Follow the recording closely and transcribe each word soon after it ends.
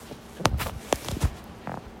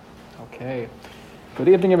Okay. Good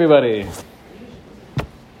evening, everybody.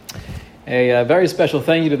 A very special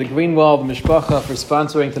thank you to the Greenwald Mishpacha for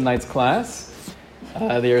sponsoring tonight's class.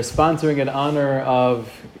 They are sponsoring in honor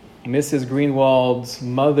of Mrs. Greenwald's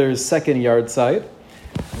mother's second yard site,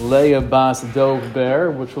 Leah Bas Dov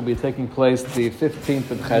Ber, which will be taking place the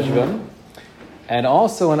 15th of Cheshvan, and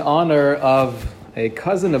also in honor of a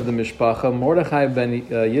cousin of the Mishpacha, Mordechai ben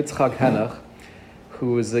Yitzchak Henach,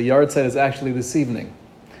 whose yard site is actually this evening.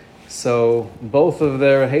 So both of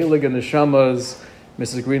their Heilig and Neshamas,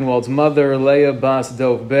 Mrs. Greenwald's mother, Leah Bas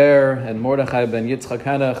Dov Ber, and Mordechai ben Yitzchak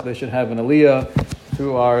Henach, they should have an aliyah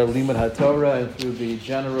through our Limud HaTorah and through the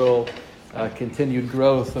general continued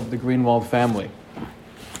growth of the Greenwald family.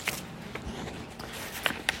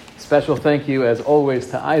 Special thank you, as always,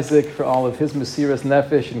 to Isaac for all of his Mesiras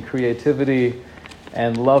Nefesh and creativity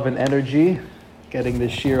and love and energy, getting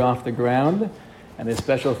this shir off the ground. And a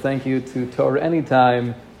special thank you to Torah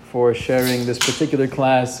Anytime for sharing this particular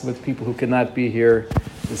class with people who cannot be here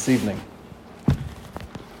this evening.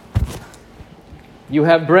 You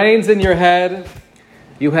have brains in your head,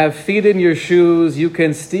 you have feet in your shoes, you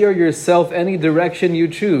can steer yourself any direction you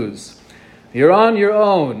choose. You're on your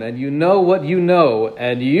own, and you know what you know,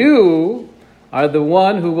 and you are the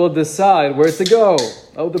one who will decide where to go.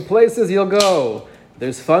 Oh, the places you'll go.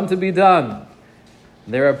 There's fun to be done.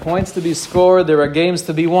 There are points to be scored, there are games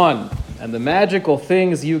to be won. And the magical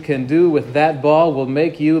things you can do with that ball will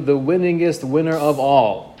make you the winningest winner of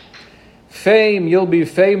all. Fame, you'll be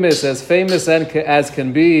famous as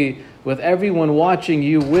can be, with everyone watching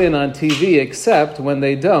you win on TV, except when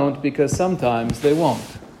they don't, because sometimes they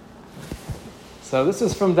won't. So this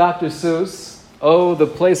is from Dr. Seuss, Oh, the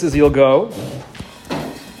Places You'll Go.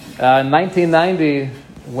 1990,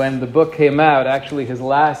 when the book came out, actually his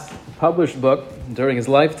last published book during his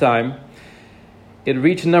lifetime, it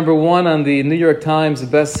reached number 1 on the New York Times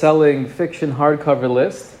best-selling fiction hardcover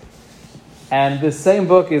list. And this same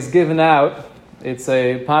book is given out. It's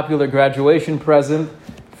a popular graduation present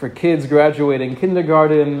for kids graduating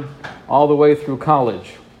kindergarten all the way through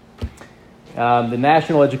college. The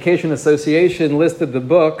National Education Association listed the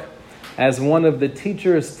book as one of the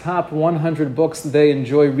teachers' top 100 books they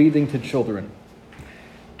enjoy reading to children.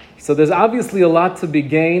 So there's obviously a lot to be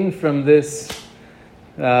gained from this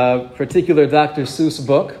particular Dr. Seuss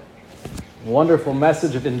book. Wonderful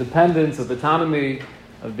message of independence, of autonomy,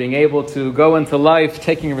 of being able to go into life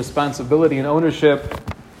taking responsibility and ownership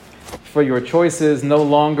for your choices, no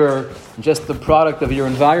longer just the product of your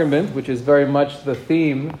environment, which is very much the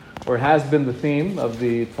theme, or has been the theme of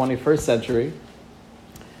the 21st century.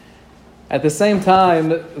 At the same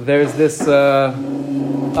time, there's this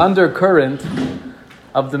undercurrent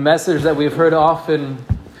of the message that we've heard often: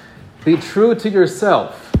 be true to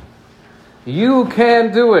yourself. You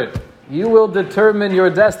can do it. You will determine your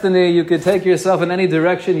destiny. You can take yourself in any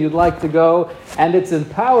direction you'd like to go, and it's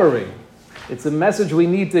empowering. It's a message we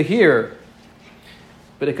need to hear,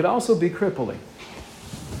 but it could also be crippling.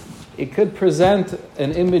 It could present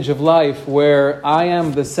an image of life where I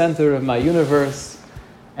am the center of my universe,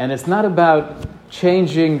 and it's not about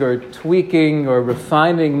changing or tweaking or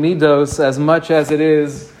refining midos as much as it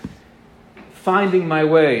is finding my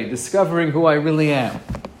way, discovering who I really am.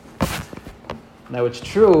 Now it's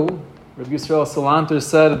true, Rabbi Yisrael Salanter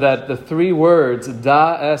said that the 3 words,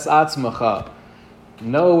 Da es atzmacha,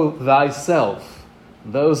 know thyself,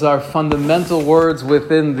 those are fundamental words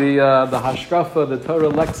within the Hashkafa, the Torah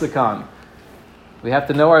lexicon. We have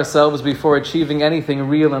to know ourselves before achieving anything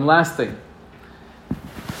real and lasting.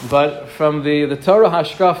 But from the Torah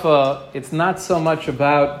Hashkafa, it's not so much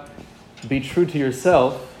about be true to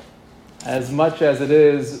yourself as much as it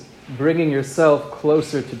is bringing yourself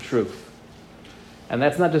closer to truth. And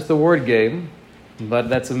that's not just a word game, but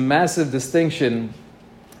that's a massive distinction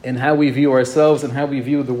in how we view ourselves and how we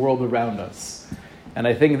view the world around us. And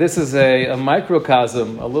I think this is a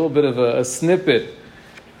microcosm, a little bit of a snippet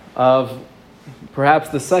of perhaps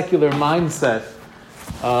the secular mindset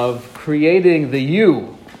of creating the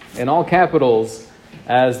you, in all capitals,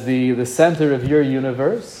 as the center of your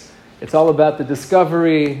universe. It's all about the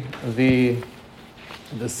discovery, the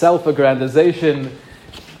self-aggrandization,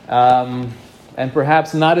 and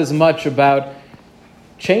perhaps not as much about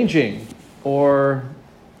changing or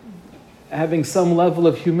having some level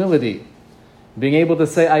of humility. Being able to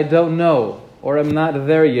say, I don't know, or I'm not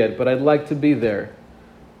there yet, but I'd like to be there.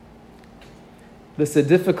 This is a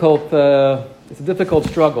difficult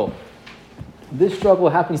struggle. This struggle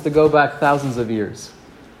happens to go back thousands of years.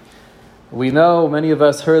 We know, many of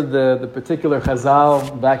us heard the particular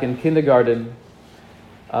chazal back in kindergarten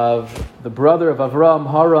of the brother of Avram,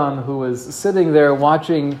 Haran, who was sitting there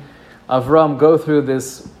watching Avram go through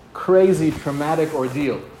this crazy, traumatic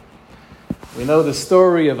ordeal. We know the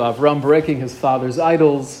story of Avram breaking his father's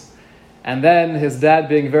idols, and then his dad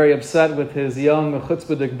being very upset with his young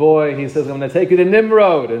chutzpahdik boy. He says, I'm going to take you to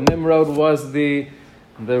Nimrod. And Nimrod was the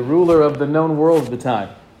ruler of the known world at the time.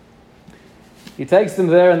 He takes them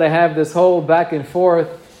there, and they have this whole back and forth.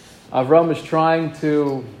 Avram is trying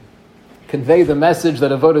to convey the message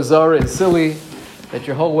that Avodah Zarah is silly, that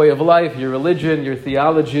your whole way of life, your religion, your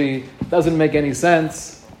theology doesn't make any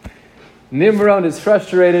sense. Nimrod is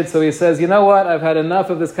frustrated, so he says, you know what, I've had enough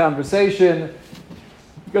of this conversation.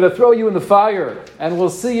 I'm going to throw you in the fire, and we'll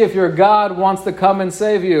see if your God wants to come and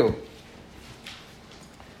save you.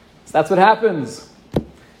 So that's what happens.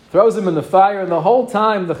 Throws him in the fire, and the whole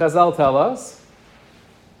time the Chazal tell us,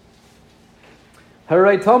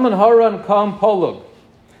 Haray Talman Haran Kam Polug,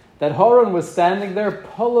 that Haran was standing there,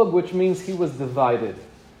 Polug, which means he was divided.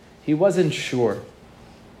 He wasn't sure.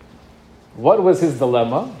 What was his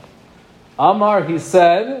dilemma? Amar, he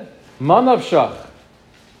said, Manavshach,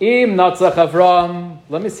 Im Natzach Avram.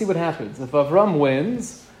 Let me see what happens. If Avram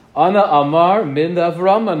wins, Ana Amar Min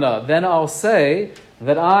Avramana, then I'll say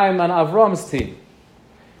that I'm on Avram's team.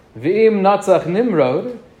 V'im Natzach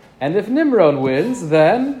Nimrod, and if Nimrod wins,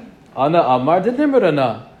 then Ana Amar de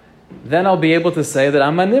Nimrodana, then I'll be able to say that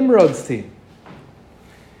I'm on Nimrod's team.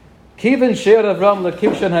 Kivin Sheir Avram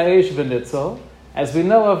Lekivshan Ha'esh V'nitzel. As we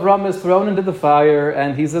know, Avram is thrown into the fire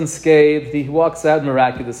and he's unscathed. He walks out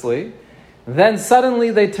miraculously. Then suddenly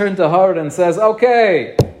they turn to Haran and says,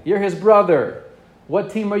 okay, you're his brother. What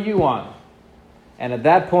team are you on? And at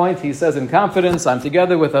that point, he says in confidence, I'm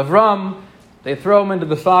together with Avram. They throw him into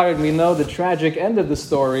the fire, and we know the tragic end of the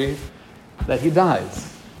story, that he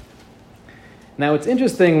dies. Now, it's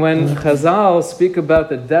interesting when Chazal speak about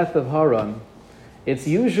the death of Haran, it's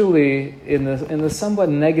usually in the somewhat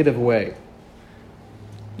negative way.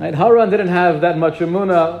 Right? Haran didn't have that much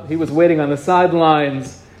emunah. He was waiting on the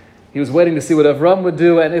sidelines. He was waiting to see what Avram would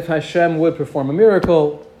do and if Hashem would perform a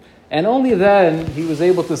miracle. And only then he was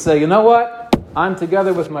able to say, you know what? I'm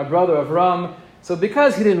together with my brother Avram. So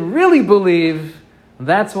because he didn't really believe,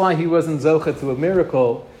 that's why he wasn't zocheh to a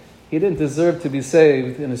miracle. He didn't deserve to be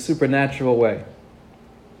saved in a supernatural way.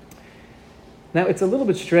 Now, it's a little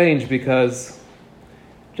bit strange because,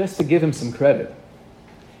 just to give him some credit,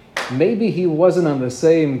 maybe he wasn't on the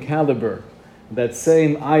same caliber, that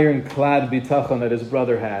same ironclad bitachon that his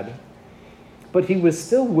brother had, but he was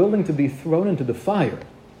still willing to be thrown into the fire.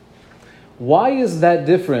 Why is that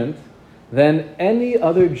different than any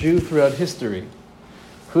other Jew throughout history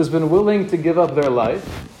who's been willing to give up their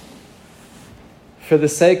life for the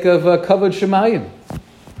sake of kavod shemayim?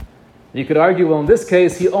 You could argue, well, in this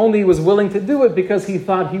case, he only was willing to do it because he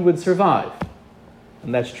thought he would survive.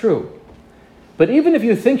 And that's true. But even if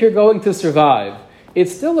you think you're going to survive,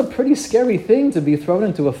 it's still a pretty scary thing to be thrown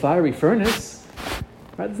into a fiery furnace.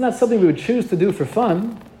 Right? It's not something we would choose to do for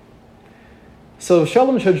fun. So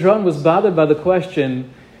Shalom Shadron was bothered by the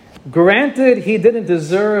question, granted he didn't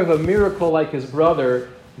deserve a miracle like his brother,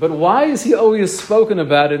 but why is he always spoken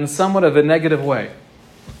about in somewhat of a negative way?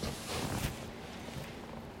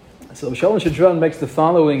 So Shalom Shadron makes the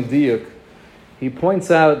following diuk. He points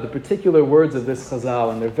out the particular words of this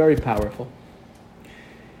Chazal, and they're very powerful.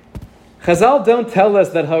 Chazal don't tell us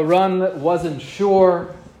that Haran wasn't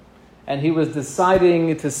sure, and he was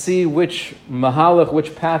deciding to see which mahalach,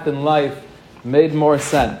 which path in life made more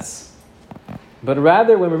sense. But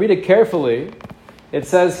rather, when we read it carefully, it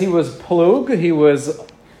says he was plug, he was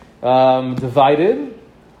divided.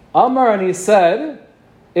 Amar, and he said,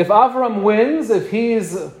 if Avram wins, if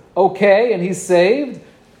he's okay and he's saved,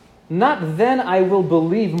 not then I will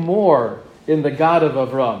believe more in the God of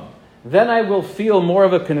Avram. Then I will feel more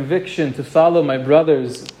of a conviction to follow my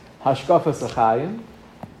brother's hashkafas achayim.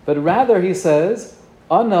 But rather, he says,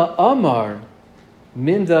 Ana Amar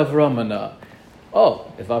min Avramana.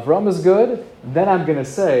 Oh, if Avram is good, then I'm going to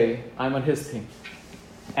say I'm on his team.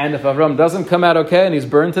 And if Avram doesn't come out okay and he's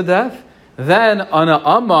burned to death, then Ana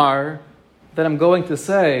Amar, then I'm going to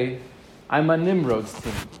say I'm on Nimrod's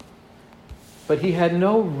team. But he had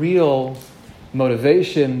no real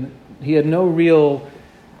motivation. He had no real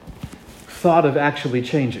thought of actually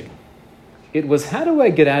changing. It was, how do I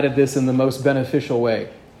get out of this in the most beneficial way?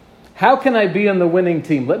 How can I be on the winning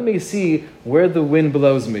team? Let me see where the wind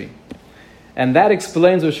blows me. And that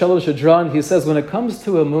explains with Shalom Shadron. He says when it comes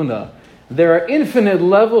to Emunah, there are infinite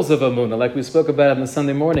levels of Emunah, like we spoke about in the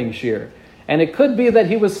Sunday morning shir. And it could be that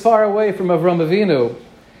he was far away from Avram Avinu,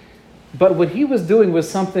 but what he was doing was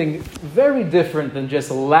something very different than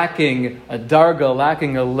just lacking a darga,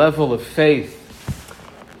 lacking a level of faith.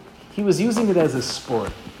 He was using it as a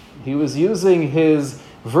sport. He was using his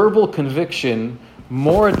verbal conviction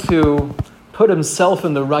more to put himself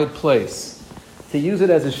in the right place, to use it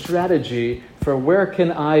as a strategy for where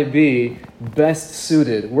can I be best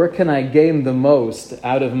suited, where can I gain the most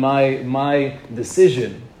out of my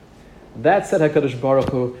decision. That said, HaKadosh Baruch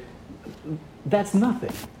Hu, that's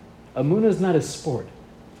nothing. Emunah is not a sport.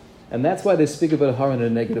 And that's why they speak about Har in a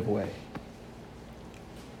negative way.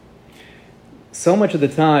 So much of the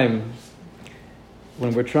time,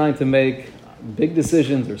 when we're trying to make big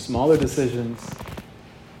decisions or smaller decisions,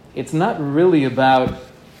 it's not really about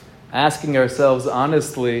asking ourselves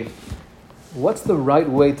honestly, what's the right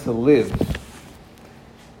way to live?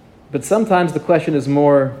 But sometimes the question is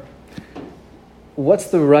more, what's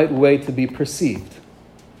the right way to be perceived?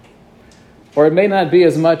 Or it may not be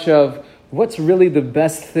as much of, what's really the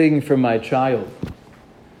best thing for my child?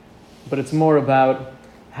 But it's more about,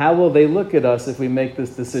 how will they look at us if we make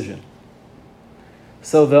this decision?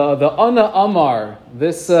 So the Ana Amar,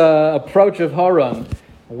 this approach of Haran,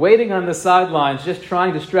 waiting on the sidelines, just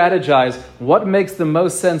trying to strategize what makes the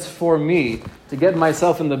most sense for me to get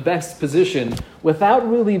myself in the best position without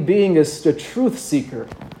really being a truth seeker,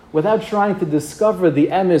 without trying to discover the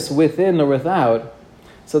emes within or without.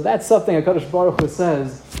 So that's something HaKadosh Baruch Hu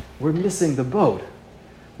says, we're missing the boat.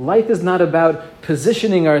 Life is not about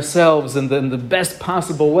positioning ourselves in the best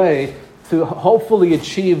possible way to hopefully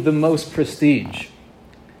achieve the most prestige.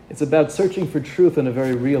 It's about searching for truth in a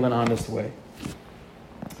very real and honest way.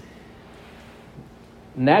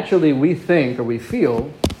 Naturally, we think or we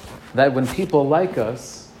feel that when people like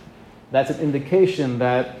us, that's an indication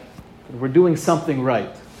that we're doing something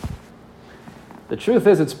right. The truth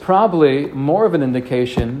is, it's probably more of an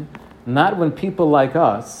indication not when people like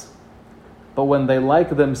us, but when they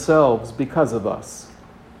like themselves because of us.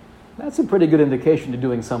 That's a pretty good indication to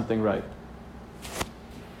doing something right.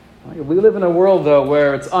 We live in a world, though,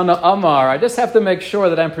 where it's Ana Amar. I just have to make sure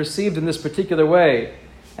that I'm perceived in this particular way,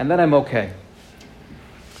 and then I'm okay.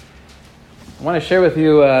 I want to share with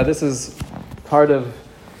you, this is part of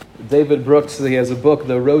David Brooks. He has a book,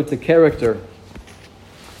 The Road to Character,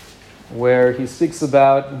 where he speaks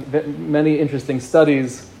about many interesting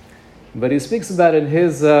studies, but he speaks about in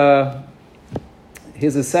his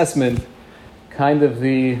assessment kind of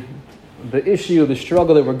the issue, the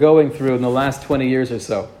struggle that we're going through in the last 20 years or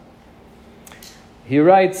so. He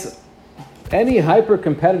writes, any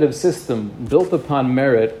hyper-competitive system built upon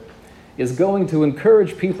merit is going to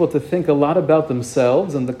encourage people to think a lot about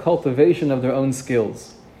themselves and the cultivation of their own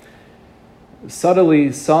skills.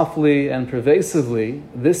 Subtly, softly, and pervasively,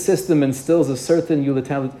 this system instills a certain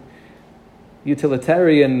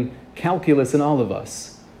utilitarian calculus in all of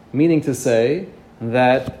us, meaning to say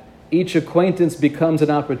that each acquaintance becomes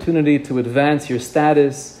an opportunity to advance your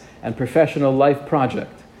status and professional life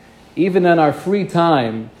project. Even in our free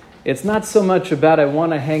time, it's not so much about I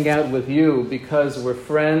want to hang out with you because we're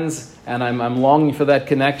friends and I'm longing for that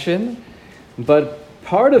connection, but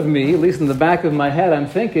part of me, at least in the back of my head, I'm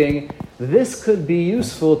thinking, this could be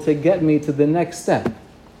useful to get me to the next step.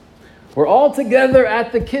 We're all together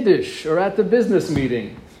at the Kiddush or at the business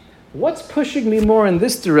meeting. What's pushing me more in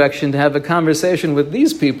this direction to have a conversation with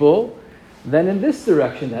these people than in this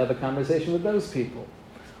direction to have a conversation with those people?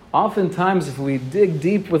 Oftentimes, if we dig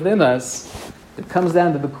deep within us, it comes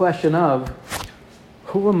down to the question of,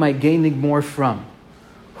 who am I gaining more from?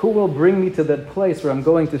 Who will bring me to that place where I'm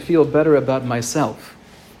going to feel better about myself?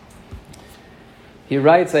 He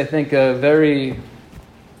writes, I think, very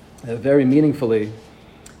meaningfully,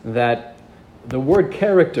 that the word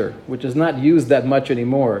character, which is not used that much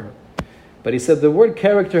anymore, but he said the word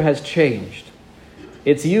character has changed.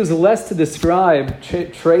 It's used less to describe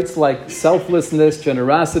traits like selflessness,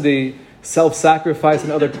 generosity, self-sacrifice,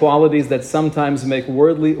 and other qualities that sometimes make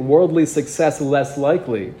worldly success less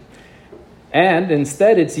likely. And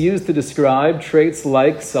instead, it's used to describe traits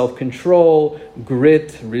like self-control,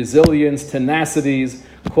 grit, resilience, tenacities,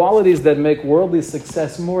 qualities that make worldly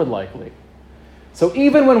success more likely. So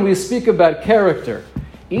even when we speak about character,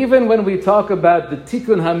 even when we talk about the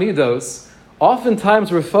tikkun hamidos,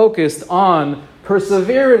 oftentimes we're focused on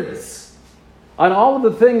perseverance, on all of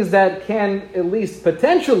the things that can at least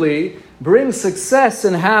potentially bring success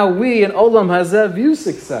in how we in Olam Hazeh view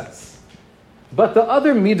success. But the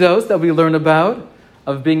other midos that we learn about,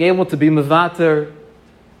 of being able to be mevater,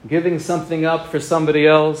 giving something up for somebody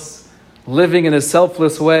else, living in a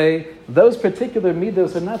selfless way, those particular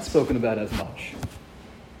midos are not spoken about as much.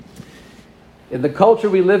 In the culture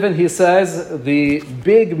we live in, he says, the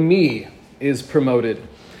big me is promoted.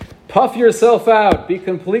 Puff yourself out. Be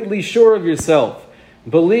completely sure of yourself.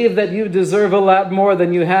 Believe that you deserve a lot more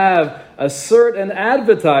than you have. Assert and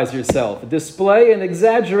advertise yourself. Display and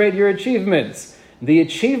exaggerate your achievements. The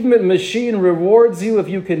achievement machine rewards you if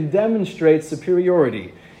you can demonstrate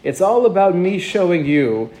superiority. It's all about me showing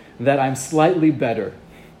you that I'm slightly better.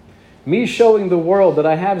 Me showing the world that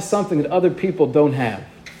I have something that other people don't have.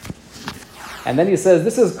 And then he says,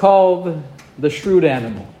 this is called the shrewd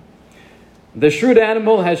animal. The shrewd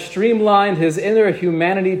animal has streamlined his inner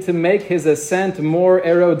humanity to make his ascent more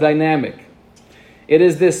aerodynamic. It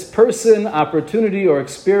is this person, opportunity, or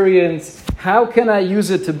experience. How can I use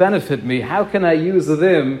it to benefit me? How can I use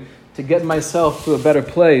them to get myself to a better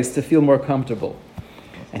place, to feel more comfortable?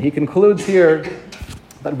 And he concludes here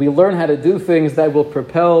that we learn how to do things that will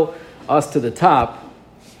propel us to the top,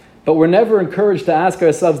 but we're never encouraged to ask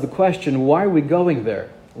ourselves the question, why are we going there?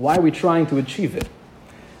 Why are we trying to achieve it?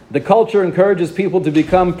 The culture encourages people to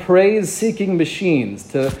become praise-seeking machines,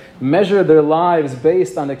 to measure their lives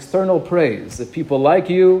based on external praise. If people like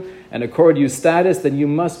you and accord you status, then you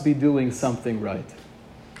must be doing something right.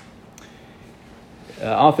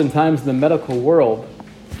 Oftentimes in the medical world,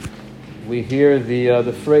 we hear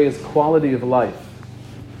the phrase quality of life.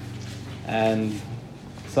 And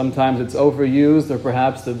sometimes it's overused or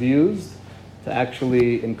perhaps abused to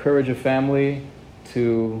actually encourage a family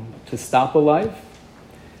to stop a life.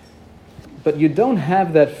 But you don't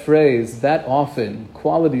have that phrase that often,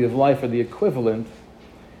 quality of life or the equivalent,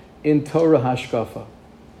 in Torah Hashkafa.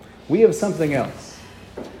 We have something else.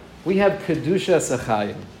 We have Kedushas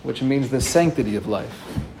HaChaim, which means the sanctity of life.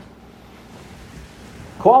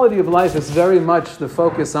 Quality of life is very much the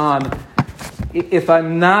focus on, if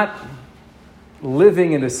I'm not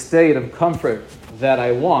living in a state of comfort that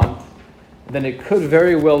I want, then it could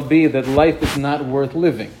very well be that life is not worth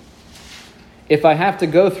living. If I have to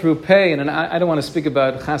go through pain, and I don't want to speak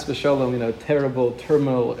about chas v'sholom, terrible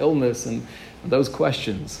terminal illness and those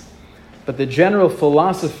questions, but the general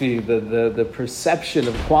philosophy, the perception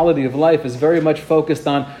of quality of life is very much focused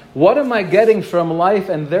on what am I getting from life,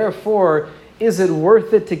 and therefore, is it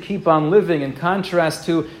worth it to keep on living? In contrast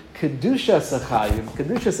to Kedushas HaChaim.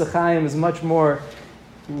 Kedushas HaChaim is much more,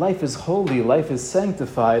 life is holy, life is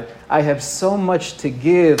sanctified. I have so much to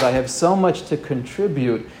give, I have so much to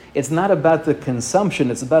contribute. It's not about the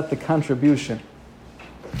consumption, it's about the contribution.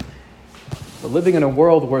 But living in a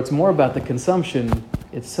world where it's more about the consumption,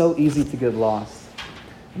 it's so easy to get lost.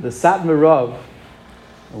 The Satmar Rav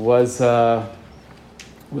was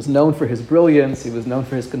known for his brilliance, he was known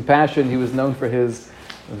for his compassion, he was known for his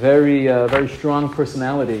very strong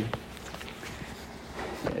personality.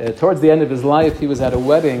 Towards the end of his life, he was at a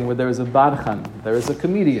wedding where there was a barchan, there was a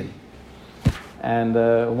comedian. And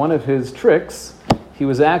one of his tricks, he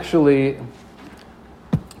was actually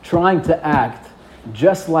trying to act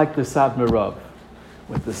just like the Satmar Rav,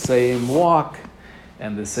 with the same walk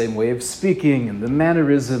and the same way of speaking and the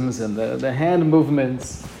mannerisms and the hand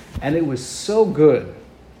movements. And it was so good.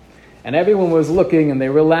 And everyone was looking and they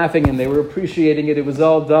were laughing and they were appreciating it. It was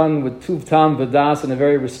all done with tuv tam v'das in a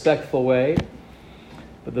very respectful way.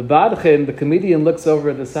 But the Badchin, the comedian, looks over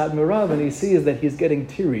at the Satmar Rav and he sees that he's getting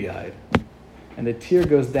teary-eyed. And a tear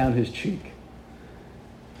goes down his cheek.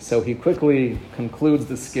 So he quickly concludes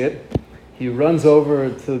the skit. He runs over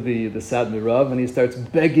to the Satmar Rav and he starts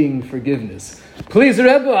begging forgiveness. Please,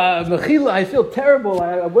 Rebbe, Mechila, I feel terrible.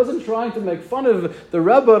 I wasn't trying to make fun of the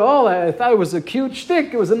Rebbe at all. I thought it was a cute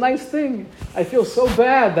shtick. It was a nice thing. I feel so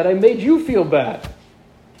bad that I made you feel bad.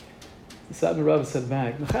 The Satmar Rav said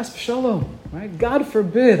back, Chas v'sholom, right? God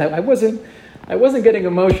forbid. I wasn't getting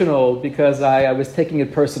emotional because I was taking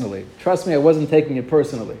it personally. Trust me, I wasn't taking it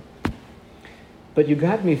personally. But you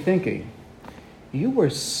got me thinking, you were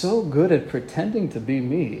so good at pretending to be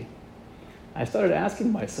me. I started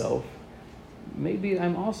asking myself, maybe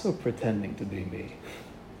I'm also pretending to be me.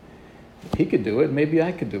 If he could do it, maybe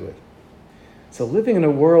I could do it. So living in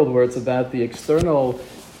a world where it's about the external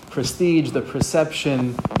prestige, the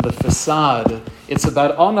perception, the facade, it's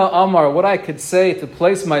about Ana Amar, what I could say to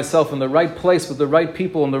place myself in the right place with the right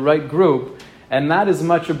people in the right group, and not as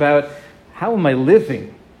much about how am I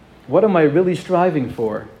living? What am I really striving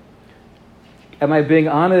for? Am I being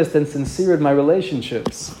honest and sincere in my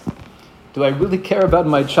relationships? Do I really care about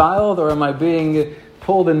my child, or am I being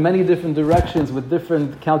pulled in many different directions with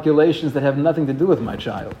different calculations that have nothing to do with my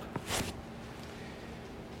child?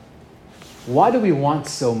 Why do we want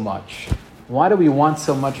so much? Why do we want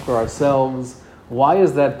so much for ourselves? Why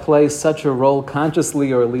does that play such a role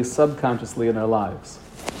consciously or at least subconsciously in our lives?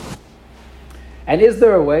 And is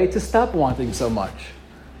there a way to stop wanting so much?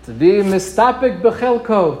 To be mistapik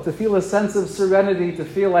bechelko, to feel a sense of serenity, to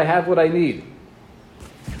feel I have what I need?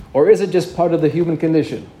 Or is it just part of the human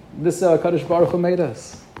condition? This is how Kadosh Baruch Hu made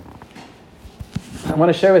us. I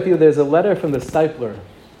want to share with you, there's a letter from the Stipler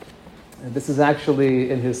And this is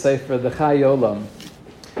actually in his Sefer, the Chai Olam,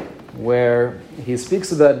 where he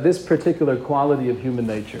speaks about this particular quality of human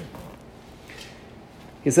nature.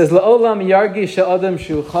 He says, La'olam yargish ha'adam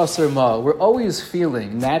shu chaser ma. We're always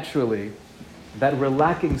feeling, naturally, that we're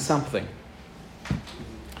lacking something.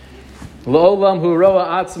 La'olam hu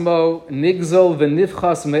roa atzmo nigzol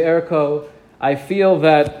v'nifchas me'erko. I feel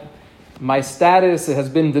that my status has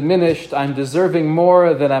been diminished. I'm deserving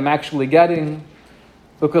more than I'm actually getting.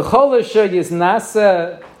 But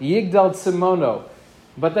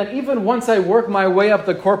then even once I work my way up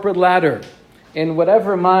the corporate ladder, in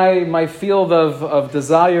whatever my field of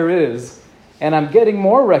desire is, and I'm getting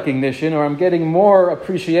more recognition or I'm getting more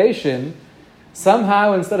appreciation,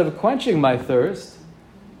 somehow instead of quenching my thirst,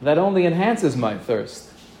 that only enhances my thirst.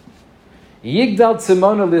 Yigdal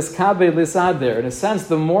tzimono liskabe lisader. In a sense,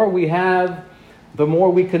 the more we have, the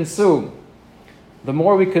more we consume. The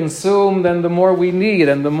more we consume, then the more we need.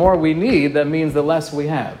 And the more we need, that means the less we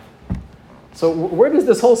have. So where does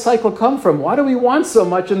this whole cycle come from? Why do we want so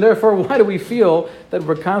much, and therefore why do we feel that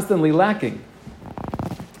we're constantly lacking?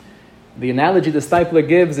 The analogy the Steipler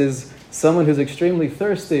gives is someone who's extremely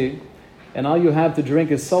thirsty, and all you have to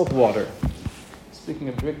drink is salt water. Speaking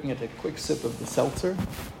of drinking, I take a quick sip of the seltzer.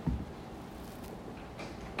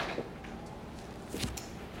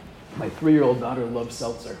 My 3-year-old daughter loves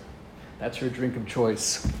seltzer. That's her drink of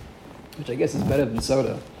choice, which I guess is better than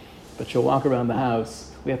soda. But she'll walk around the house.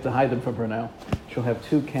 We have to hide them from her now. She'll have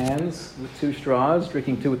 2 cans with 2 straws,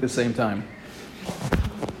 drinking 2 at the same time.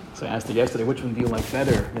 So I asked her yesterday, which one do you like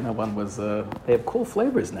better? One was, they have cool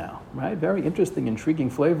flavors now, right? Very interesting,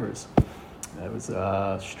 intriguing flavors. It was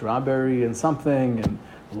strawberry and something, and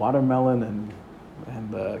watermelon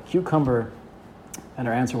and cucumber. And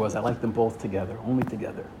her answer was, I like them both together, only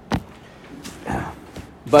together.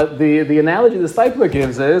 But the analogy the Steipler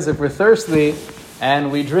gives is, if we're thirsty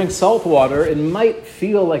and we drink salt water, it might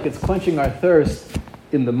feel like it's quenching our thirst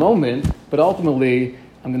in the moment, but ultimately,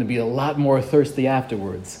 I'm going to be a lot more thirsty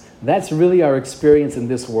afterwards. That's really our experience in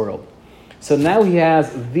this world. So now he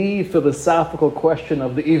has the philosophical question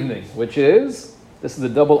of the evening, which is, this is the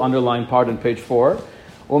double underlined part on page 4,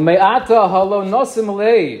 Ume'ata halo nosim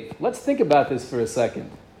leiv. Let's think about this for a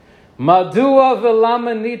second. Madua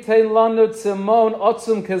v'lama nitein lanu tzimon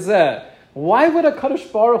otzum kazeh. Why would a Kadosh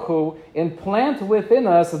Baruch Hu implant within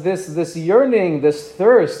us this yearning, this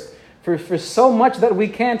thirst for so much that we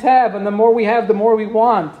can't have, and the more we have, the more we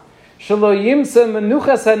want? Shelo yimsa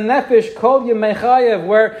menuchas hanefesh kol yemei chayev,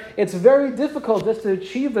 where it's very difficult just to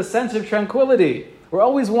achieve a sense of tranquility. We're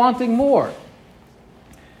always wanting more.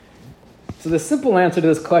 So the simple answer to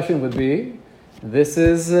this question would be, this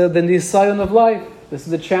is the nisayon of life. This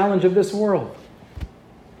is the challenge of this world.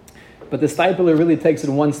 But the Steipler really takes it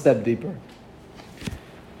one step deeper.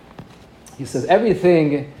 He says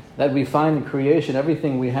everything that we find in creation,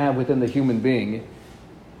 everything we have within the human being,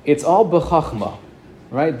 it's all b'chachma,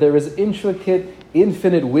 right? There is intricate,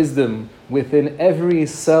 infinite wisdom within every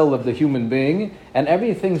cell of the human being, and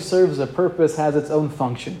everything serves a purpose, has its own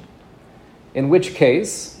function. In which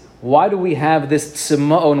case, why do we have this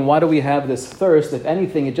tzima'on? Why do we have this thirst? If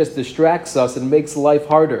anything, it just distracts us and makes life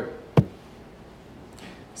harder.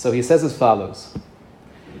 So he says as follows: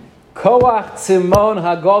 Koach tzimon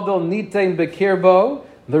hagadol nitein bekirbo.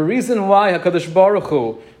 The reason why HaKadosh Baruch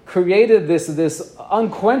Hu created this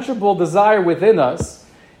unquenchable desire within us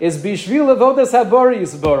is bishvil avodas habori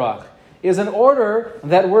yisborach, is in order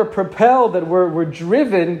that we're propelled, that we're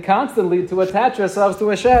driven constantly to attach ourselves to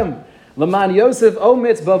Hashem. Laman Yosef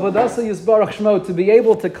Omitz Bavadasa Yisbarach Shmo, to be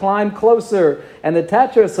able to climb closer and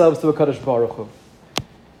attach ourselves to a Kadosh Baruch Hu.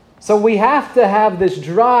 So we have to have this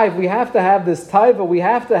drive, we have to have this taiva, we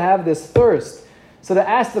have to have this thirst. So to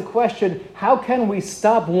ask the question, how can we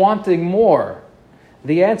stop wanting more?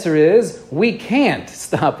 The answer is, we can't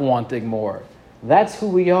stop wanting more. That's who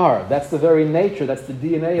we are. That's the very nature, that's the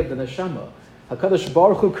DNA of the neshama. HaKadosh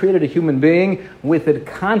Baruch Hu created a human being with a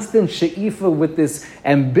constant she'ifa, with this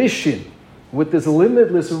ambition, with this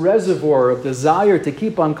limitless reservoir of desire to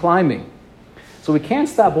keep on climbing. So we can't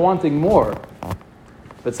stop wanting more.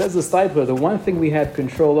 But says the Steipler, the one thing we have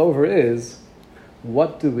control over is,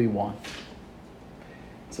 what do we want?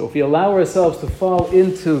 So if we allow ourselves to fall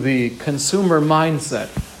into the consumer mindset,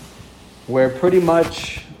 where pretty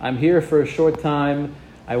much I'm here for a short time,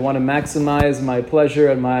 I want to maximize my pleasure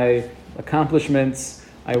and my accomplishments,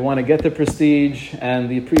 I want to get the prestige and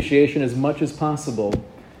the appreciation as much as possible.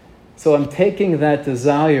 So I'm taking that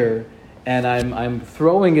desire and I'm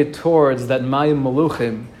throwing it towards that mayim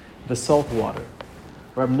maluchim, the salt water,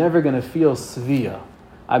 where I'm never going to feel svia.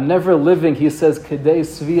 I'm never living, he says, kedei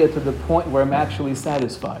svia, to the point where I'm actually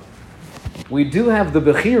satisfied. We do have the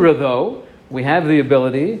Bechira, though. We have the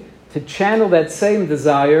ability to channel that same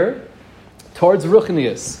desire towards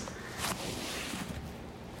Ruchnius.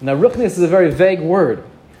 Now, Ruchnius is a very vague word,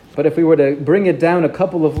 but if we were to bring it down a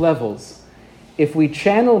couple of levels, if we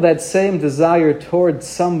channel that same desire towards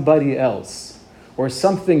somebody else, or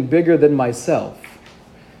something bigger than myself,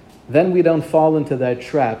 then we don't fall into that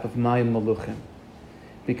trap of Mayim Maluchim.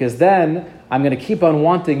 Because then I'm going to keep on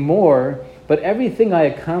wanting more, but everything I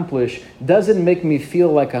accomplish doesn't make me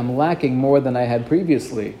feel like I'm lacking more than I had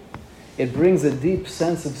previously. It brings a deep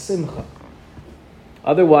sense of simcha.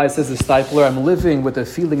 Otherwise, says the Steipler, I'm living with a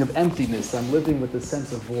feeling of emptiness. I'm living with a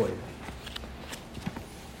sense of void.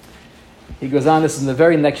 He goes on, this is in the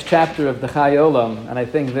very next chapter of the Chai Olam, and I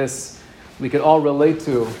think this we could all relate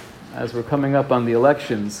to as we're coming up on the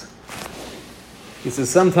elections. He says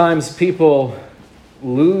sometimes people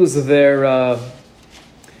lose their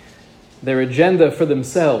agenda for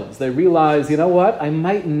themselves. They realize, you know what, I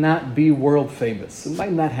might not be world famous. It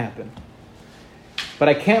might not happen. But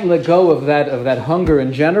I can't let go of that hunger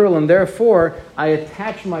in general, and therefore I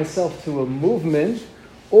attach myself to a movement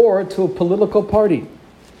or to a political party.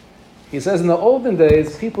 He says in the olden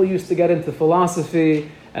days, people used to get into philosophy,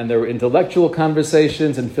 and there were intellectual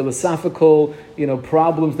conversations and philosophical,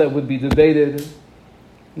 problems that would be debated.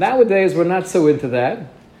 Nowadays, we're not so into that.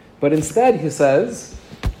 But instead, he says,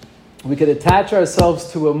 we could attach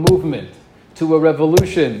ourselves to a movement, to a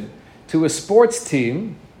revolution, to a sports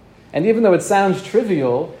team. And even though it sounds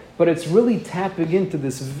trivial, but it's really tapping into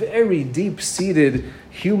this very deep-seated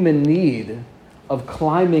human need of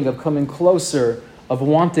climbing, of coming closer, of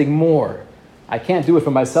wanting more. I can't do it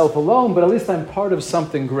for myself alone, but at least I'm part of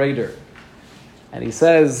something greater. And he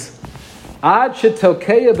says, Ad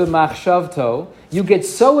shetokeya b'machshavto, you get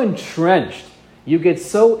so entrenched, you get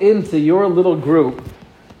so into your little group,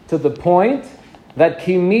 to the point that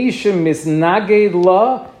kimishim misnaged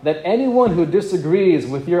la, that anyone who disagrees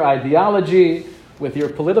with your ideology, with your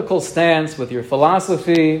political stance, with your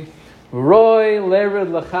philosophy, roy lered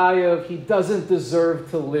lachayev, he doesn't deserve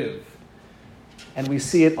to live. And we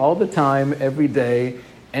see it all the time, every day,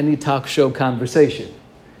 any talk show conversation.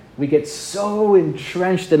 We get so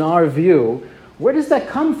entrenched in our view. Where does that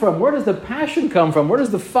come from? Where does the passion come from? Where does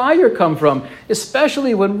the fire come from?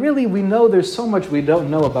 Especially when really we know there's so much we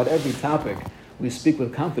don't know about every topic we speak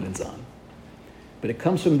with confidence on. But it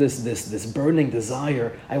comes from this burning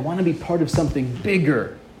desire. I want to be part of something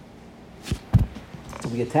bigger. So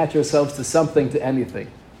we attach ourselves to something, to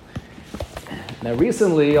anything. Now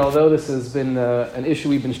recently, although this has been an issue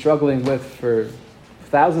we've been struggling with for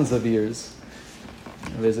thousands of years,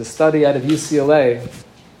 there's a study out of UCLA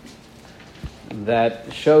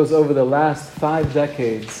that shows over the last 5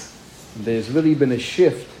 decades, there's really been a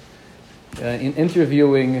shift in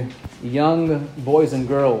interviewing young boys and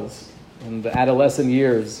girls in the adolescent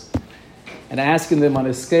years and asking them on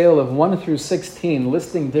a scale of 1 through 16,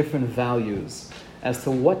 listing different values as to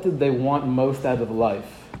what did they want most out of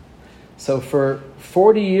life. So for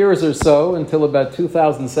 40 years or so, until about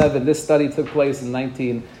 2007, this study took place in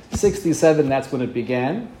 1967, that's when it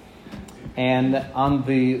began. And on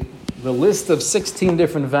the list of 16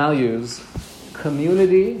 different values,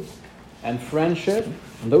 community and friendship,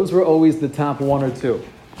 those were always the top 1 or 2.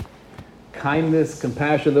 Kindness,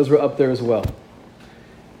 compassion, those were up there as well.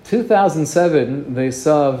 2007, they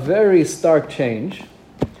saw a very stark change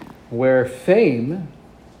where fame,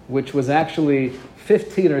 which was actually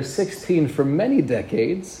 15 or 16 for many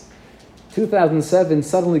decades, 2007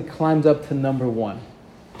 suddenly climbed up to number 1.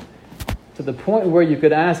 To the point where you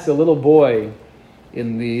could ask a little boy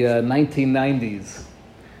in the 1990s,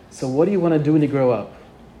 so what do you want to do when you grow up?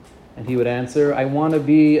 And he would answer, I want to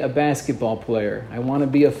be a basketball player. I want to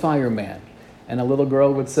be a fireman. And a little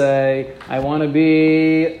girl would say, I want to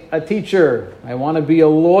be a teacher. I want to be a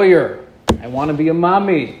lawyer. I want to be a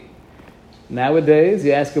mommy. Nowadays,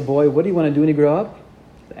 you ask a boy, what do you want to do when you grow up?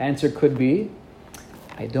 The answer could be,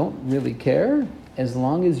 I don't really care as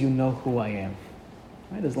long as you know who I am.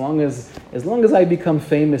 Right? As long as I become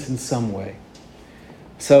famous in some way.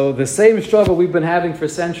 So the same struggle we've been having for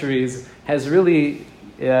centuries has really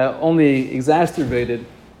only exacerbated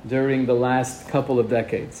during the last couple of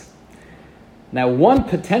decades. Now, one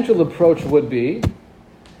potential approach would be,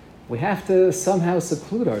 we have to somehow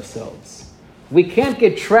seclude ourselves. We can't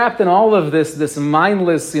get trapped in all of this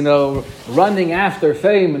mindless, running after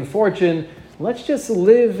fame and fortune. Let's just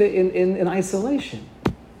live in isolation.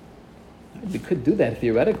 We could do that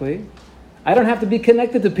theoretically. I don't have to be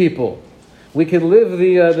connected to people. We could live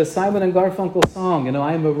the Simon and Garfunkel song,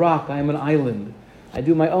 I am a rock, I am an island. I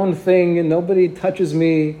do my own thing and nobody touches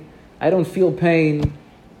me. I don't feel pain.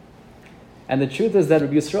 And the truth is that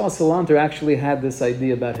Rabbi Yisrael Salanter actually had this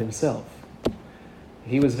idea about himself.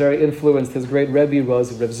 He was very influenced. His great Rebbe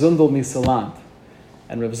was Rav Zundel Misalant.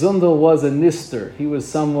 And Rav Zundel was a nister. He was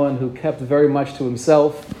someone who kept very much to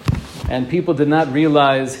himself. And people did not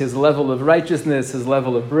realize his level of righteousness, his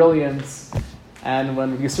level of brilliance. And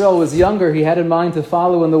when Yisrael was younger, he had in mind to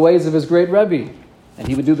follow in the ways of his great Rebbe. And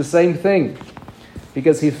he would do the same thing.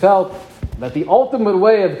 Because he felt that the ultimate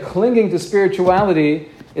way of clinging to spirituality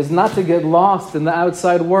is not to get lost in the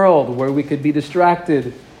outside world where we could be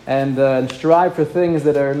distracted and strive for things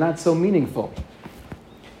that are not so meaningful.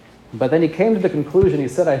 But then he came to the conclusion, he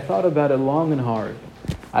said, I thought about it long and hard.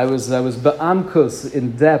 I was ba'amkus,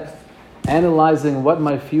 in depth, analyzing what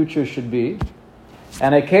my future should be.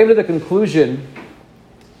 And I came to the conclusion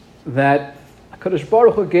that HaKadosh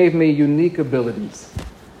Baruch Hu gave me unique abilities.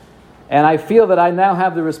 And I feel that I now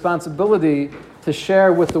have the responsibility to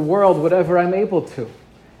share with the world whatever I'm able to.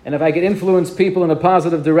 And if I can influence people in a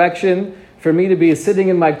positive direction, for me to be sitting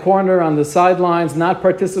in my corner on the sidelines, not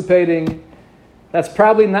participating, that's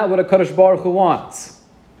probably not what HaKadosh Baruch Hu wants.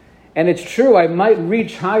 And it's true, I might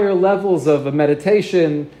reach higher levels of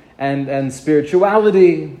meditation and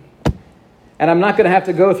spirituality. And I'm not going to have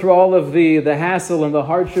to go through all of the hassle and the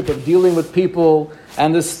hardship of dealing with people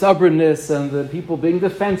and the stubbornness and the people being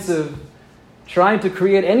defensive. Trying to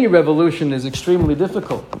create any revolution is extremely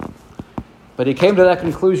difficult. But he came to that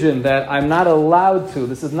conclusion that I'm not allowed to.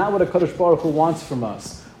 This is not what HaKadosh Baruch Hu wants from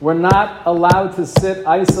us. We're not allowed to sit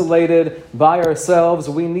isolated by ourselves.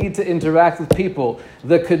 We need to interact with people.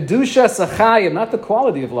 The Kedusha Sachayim, not the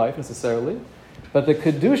quality of life necessarily, but the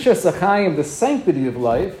Kedusha Sachayim, the sanctity of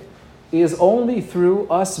life, is only through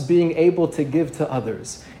us being able to give to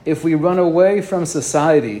others. If we run away from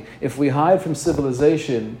society, if we hide from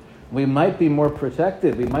civilization, we might be more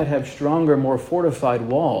protected. We might have stronger, more fortified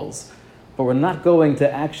walls. But we're not going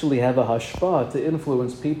to actually have a hashpah to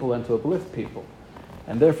influence people and to uplift people.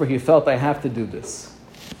 And therefore he felt, I have to do this.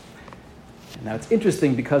 Now it's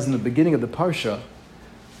interesting because in the beginning of the Parsha,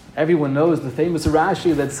 everyone knows the famous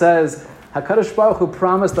Rashi that says, HaKadosh Baruch Hu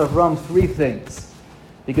promised Avram 3 things.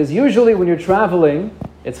 Because usually when you're traveling,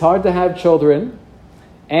 it's hard to have children,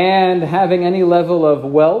 and having any level of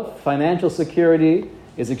wealth, financial security,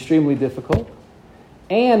 is extremely difficult.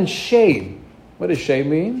 And shame. What does shame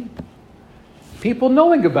mean? People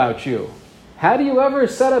knowing about you. How do you ever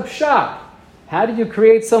set up shop? How do you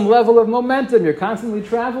create some level of momentum? You're constantly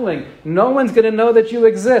traveling. No one's going to know that you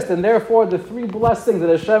exist. And therefore, the 3 blessings that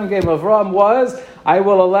Hashem gave Avram was, I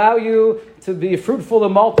will allow you to be fruitful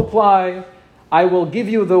and multiply. I will give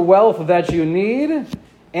you the wealth that you need.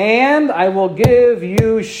 And I will give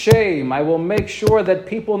you shame. I will make sure that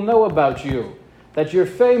people know about you. That you're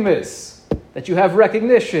famous. That you have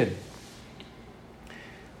recognition.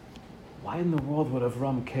 Why in the world would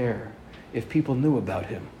Avram care if people knew about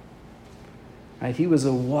him? Right? He was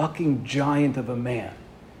a walking giant of a man.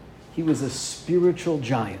 He was a spiritual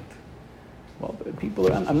giant. Well,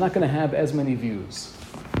 I'm not going to have as many views.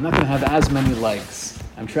 I'm not going to have as many likes.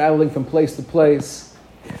 I'm traveling from place to place.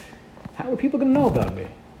 How are people going to know about me?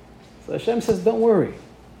 So Hashem says, don't worry.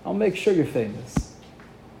 I'll make sure you're famous.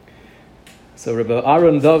 So Rabbi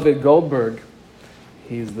Aaron David Goldberg,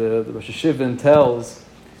 he's the Rosh Hashiva in Telz.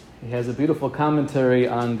 He has a beautiful commentary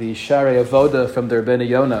on the Sharei Avoda from the Rebbeinu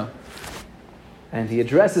Yonah. And he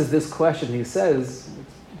addresses this question. He says,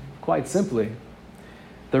 quite simply,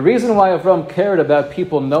 the reason why Avram cared about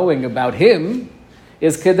people knowing about him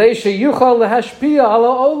is Kedei sheyuchal lehashpia ala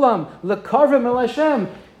olam lekarvim el Hashem.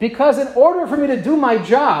 Because in order for me to do my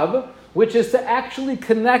job, which is to actually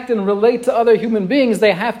connect and relate to other human beings,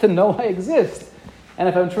 they have to know I exist. And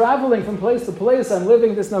if I'm traveling from place to place, I'm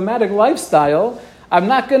living this nomadic lifestyle, I'm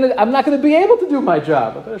not going to be able to do my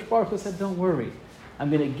job. But HaKadosh Baruch Hu said, don't worry. I'm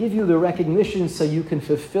going to give you the recognition so you can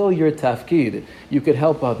fulfill your tafkid. You could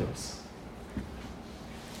help others.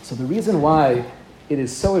 So the reason why it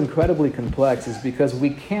is so incredibly complex is because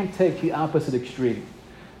we can't take the opposite extreme.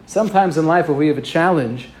 Sometimes in life when we have a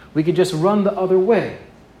challenge, we could just run the other way,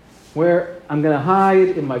 where I'm going to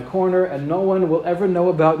hide in my corner and no one will ever know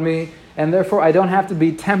about me, and therefore I don't have to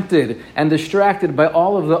be tempted and distracted by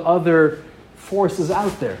all of the other forces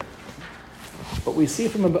out there. But we see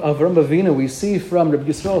from Avram Avinu, we see from Rabbi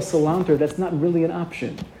Yisrael Salanter, that's not really an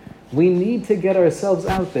option. We need to get ourselves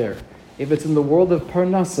out there. If it's in the world of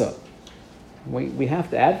Parnasa, we have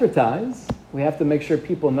to advertise. We have to make sure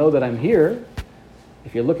people know that I'm here.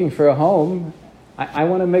 If you're looking for a home, I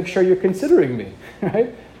want to make sure you're considering me,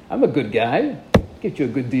 right? I'm a good guy, get you a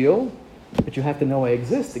good deal, but you have to know I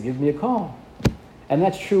exist to give me a call. And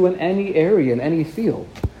that's true in any area, in any field.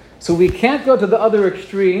 So we can't go to the other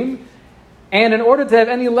extreme And in order to have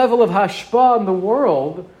any level of hashpah in the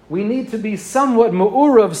world, we need to be somewhat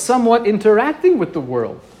mu'urav, somewhat interacting with the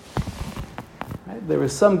world. Right? There were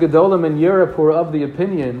some Gedolim in Europe who were of the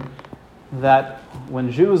opinion that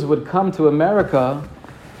when Jews would come to America,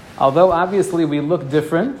 although obviously we look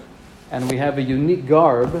different and we have a unique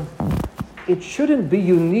garb, it shouldn't be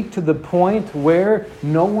unique to the point where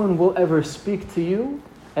no one will ever speak to you,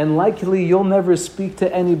 and likely you'll never speak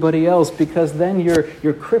to anybody else, because then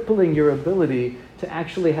you're crippling your ability to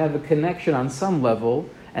actually have a connection on some level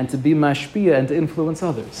and to be mashpia and to influence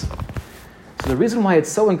others. So the reason why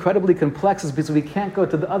it's so incredibly complex is because we can't go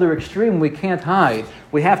to the other extreme, we can't hide.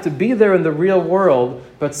 We have to be there in the real world,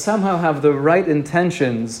 but somehow have the right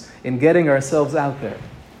intentions in getting ourselves out there.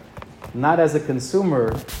 Not as a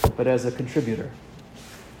consumer, but as a contributor.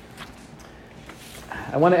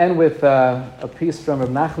 I want to end with a piece from Rav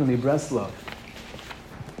Nachman Breslov.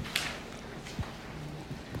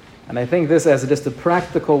 And I think this as just a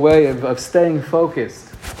practical way of staying focused.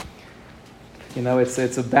 You know, it's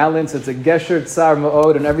a balance, it's a gesher tsar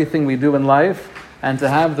ma'od in everything we do in life. And to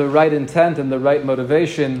have the right intent and the right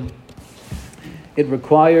motivation, it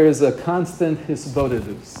requires a constant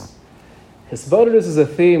hisbodedus. Hisbodedus is a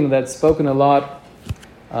theme that's spoken a lot,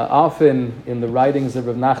 often in the writings of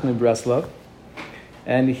Rav Nachman Breslov.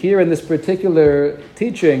 And here in this particular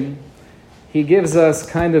teaching, he gives us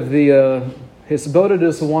kind of the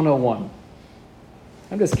Hisbodedus 101.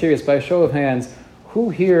 I'm just curious, by a show of hands, who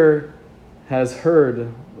here has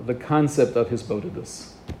heard the concept of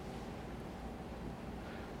Hisbodedus?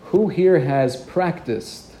 Who here has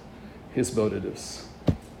practiced Hisbodedus?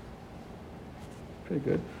 Pretty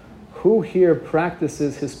good. Who here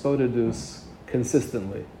practices Hisbodedus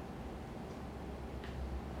consistently?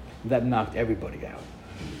 That knocked everybody out.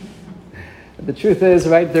 The truth is,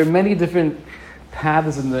 right, there are many different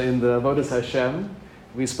paths in the Avodas Hashem.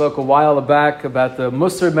 We spoke a while back about the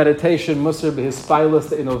Musar meditation, Musar b'Hispilus,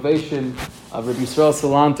 the innovation of Rabbi Yisrael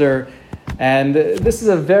Salanter. And this is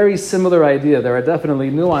a very similar idea. There are definitely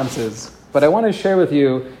nuances. But I want to share with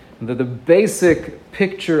you the basic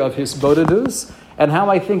picture of Hisbodedus and how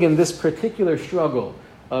I think in this particular struggle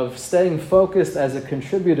of staying focused as a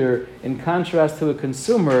contributor in contrast to a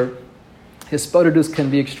consumer, Hisbodedus can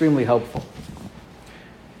be extremely helpful.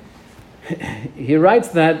 He writes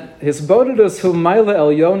that Hisbodedus hu maila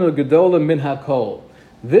elyonu gedola min hakol.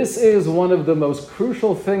 This is one of the most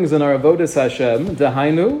crucial things in our avodas Hashem.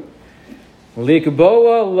 Dahainu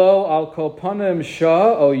likboa lo al kol panim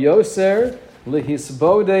shah o yoser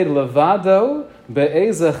lihisboded levado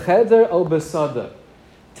be'eza cheder o besada.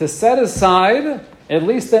 To set aside at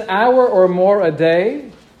least an hour or more a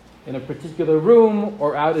day in a particular room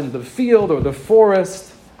or out in the field or the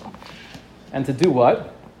forest, and to do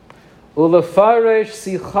what? Ulefaresh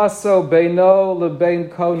sichaso beino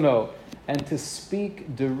lebein kono, and to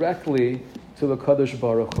speak directly to the Kadosh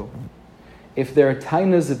Baruch Hu. If there are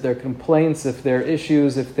tainas, if there are complaints, if there are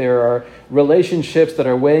issues, if there are relationships that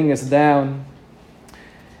are weighing us down,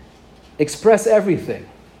 express everything.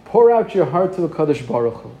 Pour out your heart to the Kadosh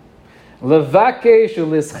Baruch Hu. Levakesh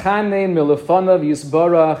ulischanein milefanav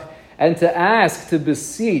yisbarach, and to ask, to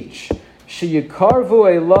beseech, sheyikarvu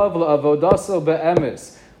elav la'avodaso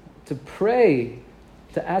be'emes, to pray,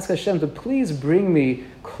 to ask Hashem to please bring me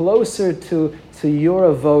closer to your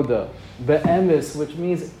avoda, be'emes, which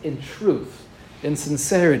means in truth, in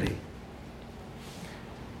sincerity.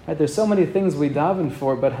 Right? There's so many things we daven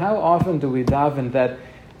for, but how often do we daven that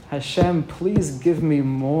Hashem, please give me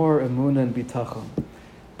more emunah and bitachon.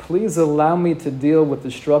 Please allow me to deal with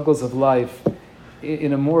the struggles of life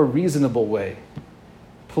in a more reasonable way.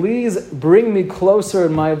 Please bring me closer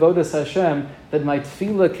in my avodas Hashem, that my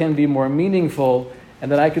tefillah can be more meaningful and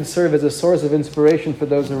that I can serve as a source of inspiration for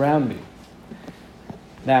those around me.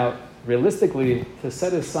 Now, realistically, to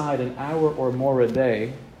set aside an hour or more a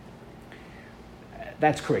day,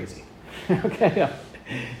 that's crazy. Okay?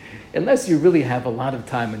 Unless you really have a lot of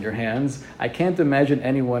time in your hands, I can't imagine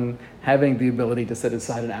anyone having the ability to set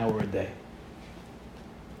aside an hour a day.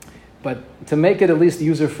 But to make it at least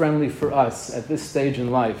user-friendly for us at this stage in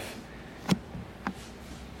life,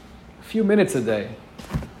 a few minutes a day,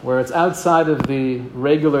 where it's outside of the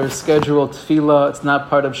regular scheduled tefillah, it's not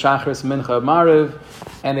part of Shachris, Mincha, Mariv,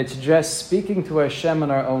 and it's just speaking to Hashem in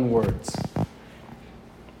our own words.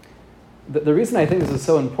 The reason I think this is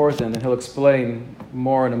so important, and he'll explain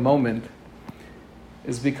more in a moment,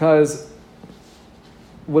 is because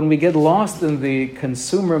when we get lost in the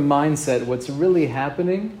consumer mindset, what's really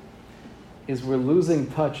happening is we're losing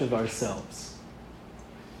touch of ourselves.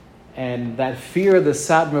 And that fear the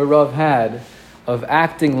Satmar Rav had of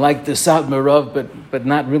acting like the Satmar Rav, but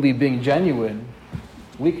not really being genuine,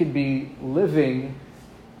 we could be living,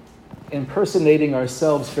 impersonating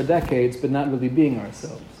ourselves for decades, but not really being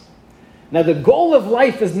ourselves. Now, the goal of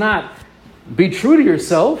life is not be true to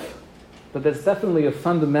yourself, but that's definitely a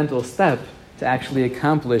fundamental step to actually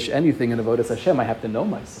accomplish anything in Avodas Hashem. I have to know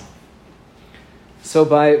myself. So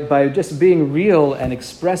by just being real and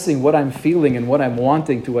expressing what I'm feeling and what I'm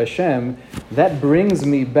wanting to Hashem, that brings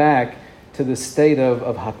me back to the state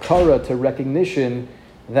of hakara, to recognition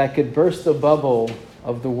that could burst the bubble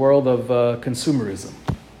of the world of consumerism.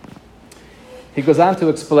 He goes on to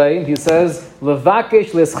explain, he says,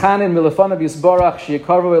 Levakesh leschanin milafanav yisborach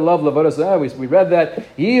sheyikarvu elav lavodas. We read that.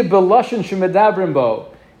 Yi beloshin shemedabrim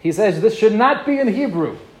bo. He says this should not be in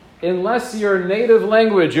Hebrew, unless your native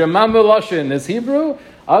language, your mama lashon, is Hebrew.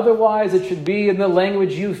 Otherwise, it should be in the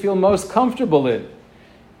language you feel most comfortable in.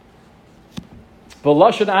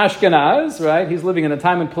 Beloshin Ashkenaz, right? He's living in a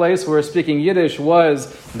time and place where speaking Yiddish was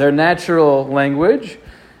their natural language.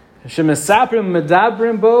 Shemesaprim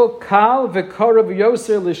medabrim bo kal v'korav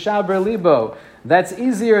yoser l'shaber libo. That's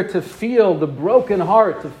easier to feel the broken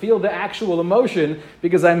heart, to feel the actual emotion,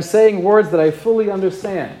 because I'm saying words that I fully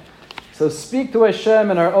understand. So speak to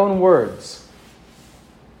Hashem in our own words.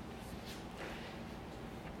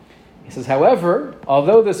 He says, however,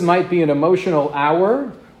 although this might be an emotional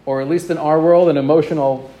hour, or at least in our world, an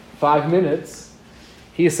emotional 5 minutes,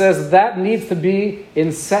 he says that needs to be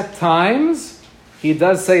in set times. He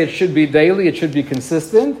does say it should be daily, it should be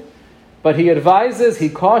consistent. But he advises, he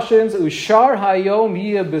cautions, Ushar hayom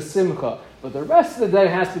yiyeh b'simcha. But the rest of the day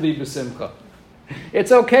has to be b'simcha.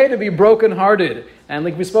 It's okay to be brokenhearted. And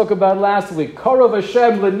like we spoke about last week, Korov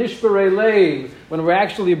Hashem lenishberei leiv, when we're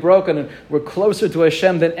actually broken and we're closer to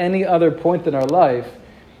Hashem than any other point in our life.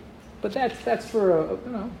 But that's for a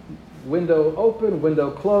window open,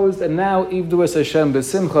 window closed, and now Ivdu es Hashem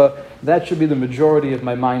b'simcha. That should be the majority of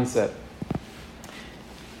my mindset.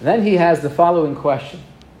 Then he has the following question.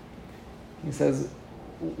 He says,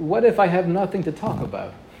 what if I have nothing to talk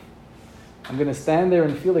about? I'm going to stand there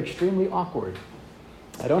and feel extremely awkward.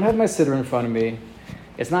 I don't have my siddur in front of me.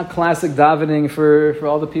 It's not classic davening for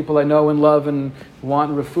all the people I know and love and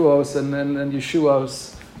want refuos and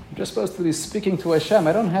yeshuos. I'm just supposed to be speaking to Hashem.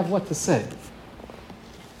 I don't have what to say.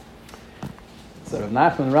 So Rav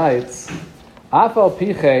Nachman writes, Afal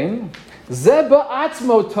pichein, ze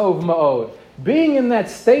ba'atzmo tov ma'od. Being in that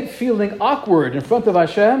state, feeling awkward in front of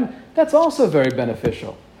Hashem, that's also very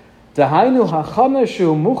beneficial. The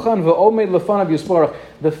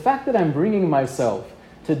fact that I'm bringing myself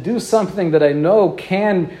to do something that I know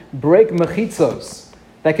can break mechitzos,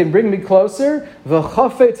 that can bring me closer, and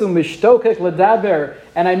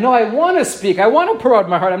I know I want to speak, I want to pour out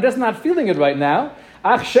my heart, I'm just not feeling it right now.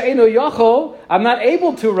 I'm not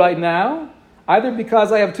able to right now, either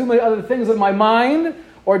because I have too many other things in my mind,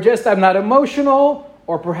 or just I'm not emotional,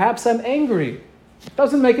 or perhaps I'm angry.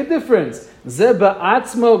 Doesn't make a difference. The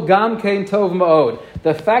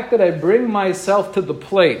fact that I bring myself to the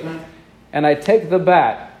plate and I take the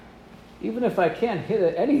bat, even if I can't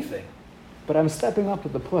hit anything, but I'm stepping up to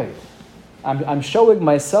the plate. I'm showing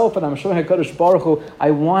myself and I'm showing HaKadosh Baruch Hu,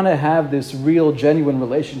 I want to have this real, genuine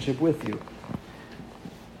relationship with you.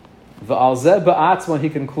 He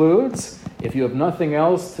concludes, if you have nothing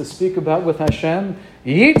else to speak about with Hashem,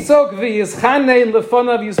 you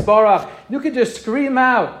could just scream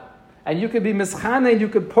out, and you could be mischane, you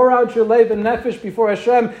could pour out your leiv and nefesh before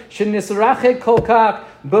Hashem,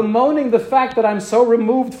 bemoaning the fact that I'm so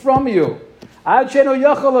removed from you. I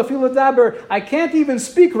can't even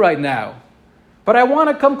speak right now, but I want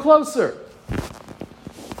to come closer.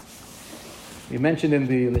 We mentioned in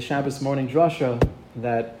the Shabbos morning drasha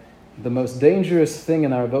that the most dangerous thing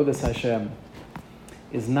in our avodas Hashem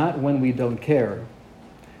is not when we don't care,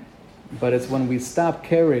 but it's when we stop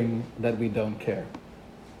caring that we don't care.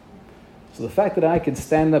 So the fact that I can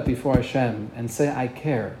stand up before Hashem and say, I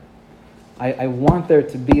care. I want there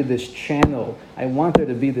to be this channel. I want there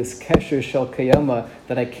to be this kesher shel kayama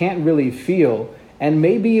that I can't really feel. And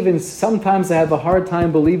maybe even sometimes I have a hard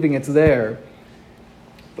time believing it's there.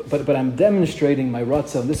 But I'm demonstrating my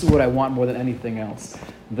ratzon. This is what I want more than anything else.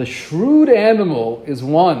 The shrewd animal is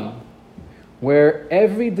one where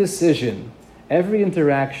every decision, every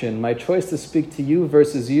interaction, my choice to speak to you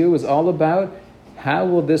versus you is all about how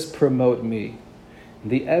will this promote me?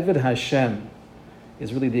 The Eved Hashem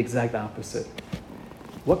is really the exact opposite.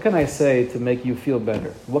 What can I say to make you feel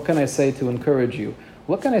better? What can I say to encourage you?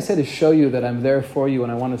 What can I say to show you that I'm there for you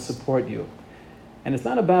and I want to support you? And it's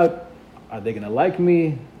not about, are they going to like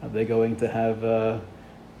me? Are they going to have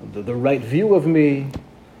the right view of me?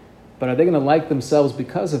 But are they going to like themselves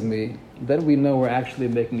because of me? Then we know we're actually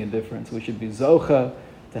making a difference. We should be zocha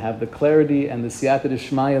to have the clarity and the siyata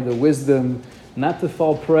d'shmaya, the wisdom, not to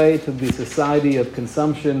fall prey to the society of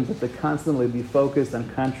consumption, but to constantly be focused on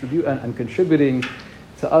contributing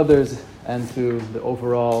to others and to the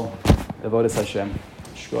overall avodas Hashem.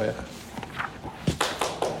 Shkoyach.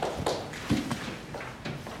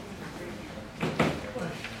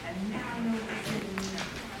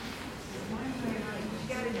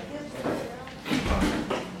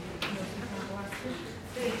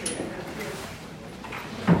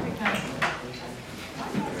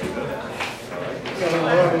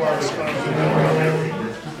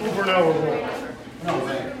 Over an hour long.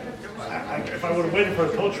 If I would have waited for a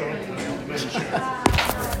coach, I would have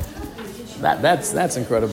That's incredible.